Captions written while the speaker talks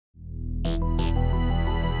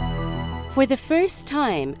For the first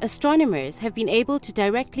time, astronomers have been able to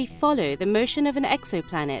directly follow the motion of an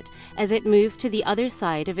exoplanet as it moves to the other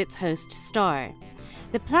side of its host star.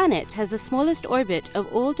 The planet has the smallest orbit of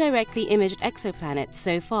all directly imaged exoplanets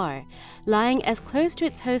so far, lying as close to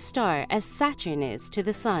its host star as Saturn is to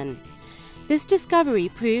the Sun. This discovery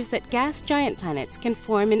proves that gas giant planets can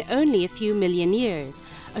form in only a few million years,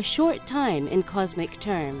 a short time in cosmic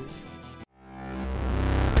terms.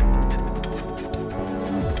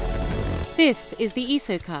 This is the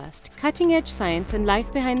ESOcast, cutting-edge science and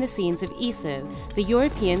life behind the scenes of ESO, the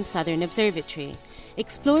European Southern Observatory,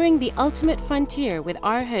 exploring the ultimate frontier with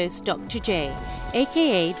our host Dr. J,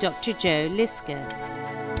 aka Dr. Joe Liske.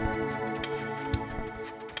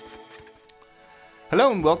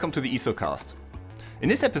 Hello and welcome to the ESOcast. In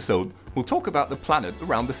this episode, we'll talk about the planet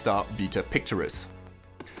around the star Beta Pictoris.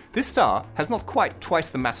 This star has not quite twice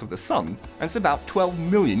the mass of the Sun and is about 12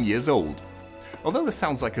 million years old. Although this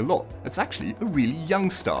sounds like a lot, it's actually a really young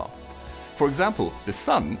star. For example, the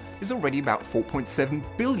Sun is already about 4.7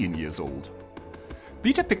 billion years old.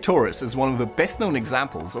 Beta Pictoris is one of the best-known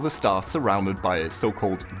examples of a star surrounded by a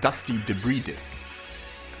so-called dusty debris disk.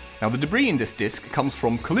 Now, the debris in this disk comes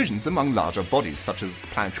from collisions among larger bodies, such as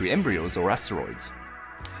planetary embryos or asteroids.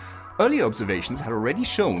 Earlier observations had already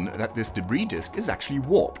shown that this debris disk is actually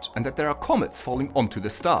warped and that there are comets falling onto the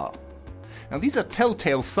star. Now, these are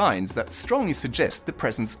telltale signs that strongly suggest the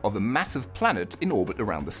presence of a massive planet in orbit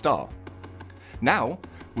around the star. Now,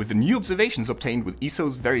 with the new observations obtained with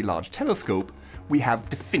ESO's Very Large Telescope, we have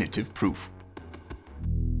definitive proof.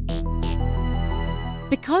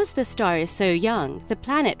 Because the star is so young, the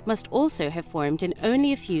planet must also have formed in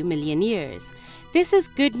only a few million years. This is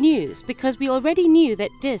good news because we already knew that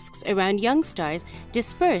disks around young stars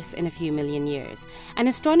disperse in a few million years, and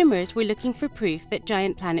astronomers were looking for proof that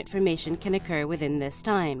giant planet formation can occur within this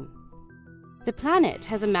time. The planet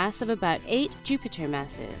has a mass of about 8 Jupiter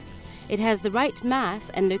masses. It has the right mass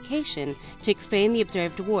and location to explain the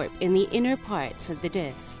observed warp in the inner parts of the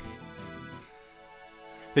disk.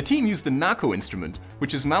 The team used the NACO instrument,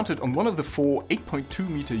 which is mounted on one of the 4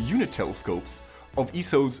 8.2-meter unit telescopes of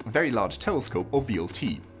ESO's Very Large Telescope, or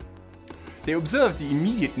VLT. They observed the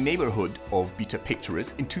immediate neighborhood of Beta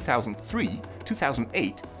Pictoris in 2003,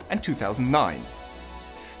 2008, and 2009.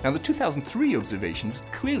 Now, the 2003 observations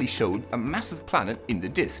clearly showed a massive planet in the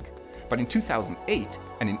disk, but in 2008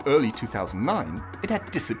 and in early 2009, it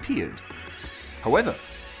had disappeared. However,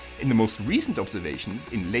 in the most recent observations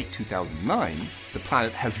in late 2009, the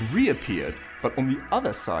planet has reappeared, but on the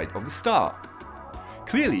other side of the star.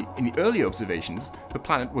 Clearly, in the earlier observations, the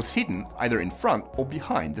planet was hidden either in front or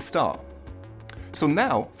behind the star. So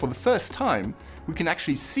now, for the first time, we can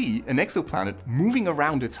actually see an exoplanet moving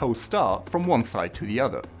around its host star from one side to the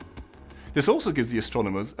other. This also gives the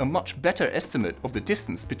astronomers a much better estimate of the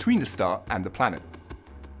distance between the star and the planet.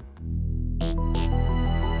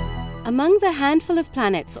 Among the handful of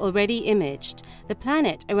planets already imaged, the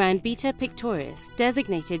planet around Beta Pictoris,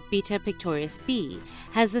 designated Beta Pictoris b,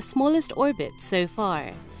 has the smallest orbit so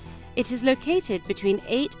far. It is located between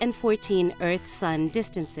 8 and 14 Earth-Sun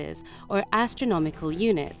distances, or astronomical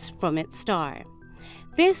units, from its star.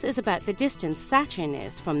 This is about the distance Saturn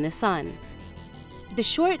is from the Sun. The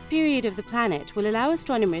short period of the planet will allow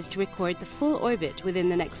astronomers to record the full orbit within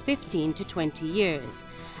the next 15 to 20 years,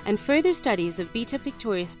 and further studies of Beta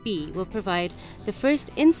Pictoris b will provide the first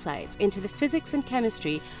insights into the physics and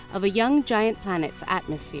chemistry of a young giant planet's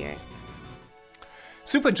atmosphere.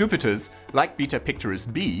 Super Jupiters, like Beta Pictoris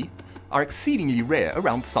b, are exceedingly rare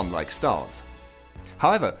around Sun-like stars.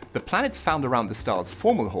 However, the planets found around the star's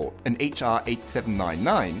Fomalhaut and HR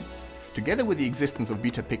 8799, together with the existence of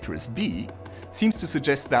Beta Pictoris b, seems to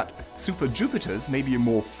suggest that super Jupiters may be a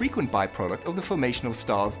more frequent byproduct of the formation of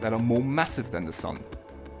stars that are more massive than the Sun.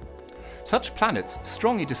 Such planets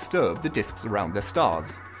strongly disturb the disks around their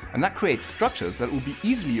stars, and that creates structures that will be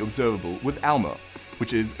easily observable with ALMA,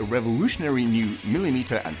 which is a revolutionary new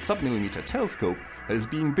millimeter and submillimeter telescope that is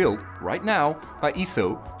being built right now by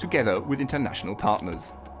ESO together with international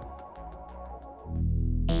partners.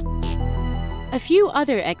 A few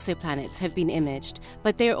other exoplanets have been imaged,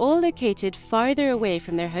 but they're all located farther away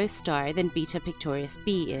from their host star than Beta Pictoris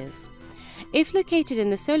b is. If located in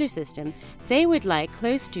the solar system, they would lie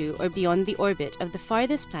close to or beyond the orbit of the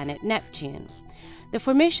farthest planet, Neptune. The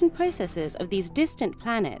formation processes of these distant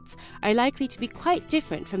planets are likely to be quite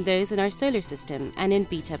different from those in our solar system and in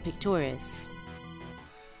Beta Pictoris.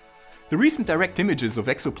 The recent direct images of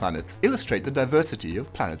exoplanets illustrate the diversity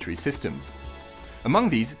of planetary systems. Among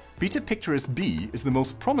these, Beta Pictoris b is the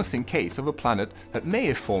most promising case of a planet that may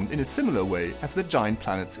have formed in a similar way as the giant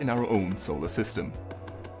planets in our own solar system.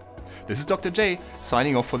 This is Dr. J,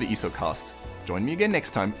 signing off for the ESOcast. Join me again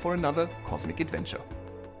next time for another cosmic adventure.